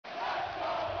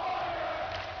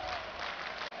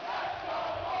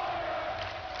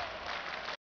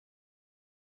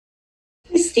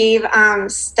Steve.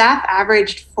 Steph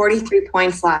averaged 43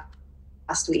 points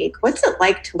last week. What's it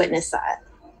like to witness that?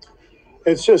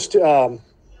 It's just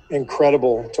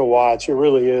incredible to watch. It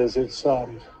really is. It's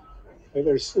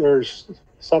there's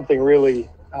something really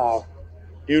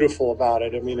beautiful about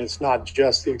it. I mean, it's not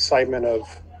just the excitement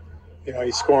of,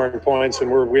 he's scoring points and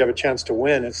we have a chance to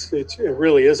win. It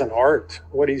really is an art.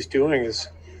 What he's doing is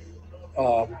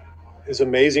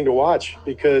amazing to watch,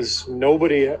 because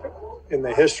nobody in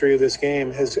the history of this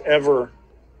game has ever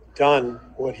done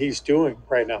what he's doing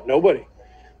right now. Nobody.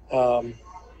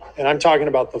 And I'm talking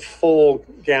about the full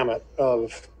gamut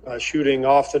of shooting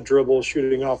off the dribble,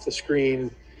 shooting off the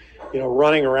screen,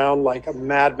 running around like a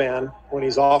madman when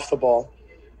he's off the ball.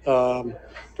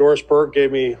 Doris Burke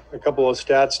gave me a couple of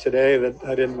stats today that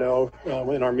I didn't know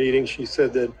in our meeting. She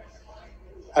said that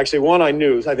actually one I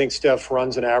knew. I think Steph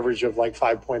runs an average of like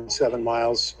 5.7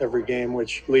 miles every game,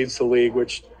 which leads the league,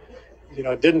 which,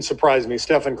 it didn't surprise me.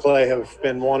 Steph and Clay have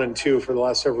been 1 and 2 for the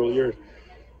last several years.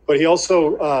 But he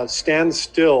also stands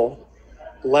still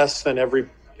less than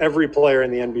every player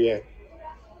in the NBA.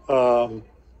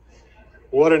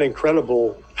 What an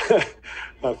incredible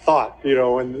thought,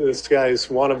 and this guy is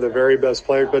one of the very best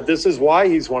players. But this is why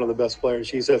he's one of the best players.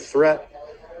 He's a threat,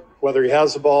 whether he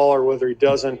has the ball or whether he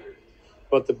doesn't.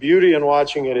 But the beauty in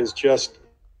watching it is just,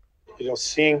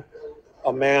 seeing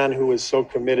a man who is so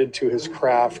committed to his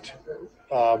craft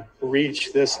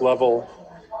reach this level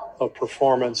of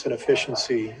performance and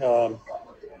efficiency.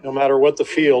 No matter what the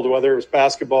field, whether it's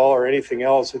basketball or anything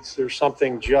else, there's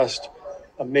something just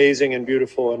amazing and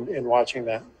beautiful in watching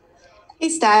that. Hey,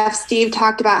 Steph. Steve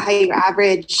talked about how you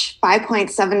average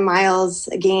 5.7 miles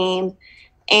a game.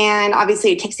 And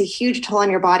obviously it takes a huge toll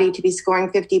on your body to be scoring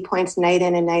 50 points night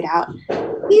in and night out.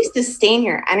 How do you sustain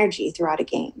your energy throughout a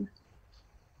game?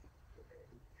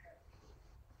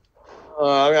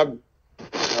 I've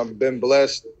been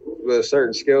blessed with a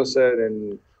certain skill set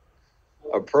and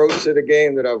approach to the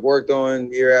game that I've worked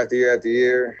on year after year after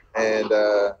year. And,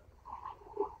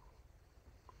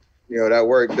 that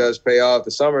work does pay off.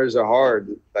 The summers are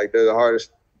hard. Like, they're the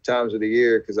hardest times of the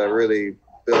year because I really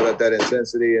build up that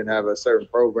intensity and have a certain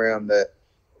program that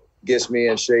gets me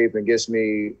in shape and gets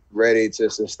me ready to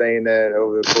sustain that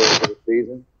over the course of the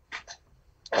season.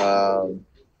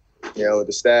 With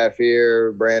the staff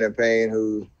here, Brandon Payne,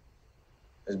 who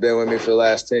has been with me for the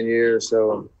last 10 years.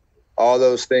 So all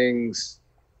those things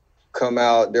come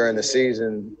out during the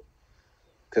season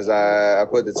because I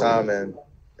put the time in,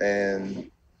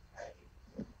 and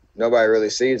nobody really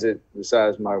sees it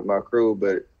besides my crew,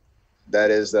 but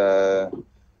that is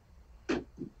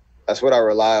that's what I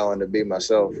rely on to be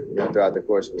myself throughout the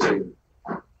course of the season.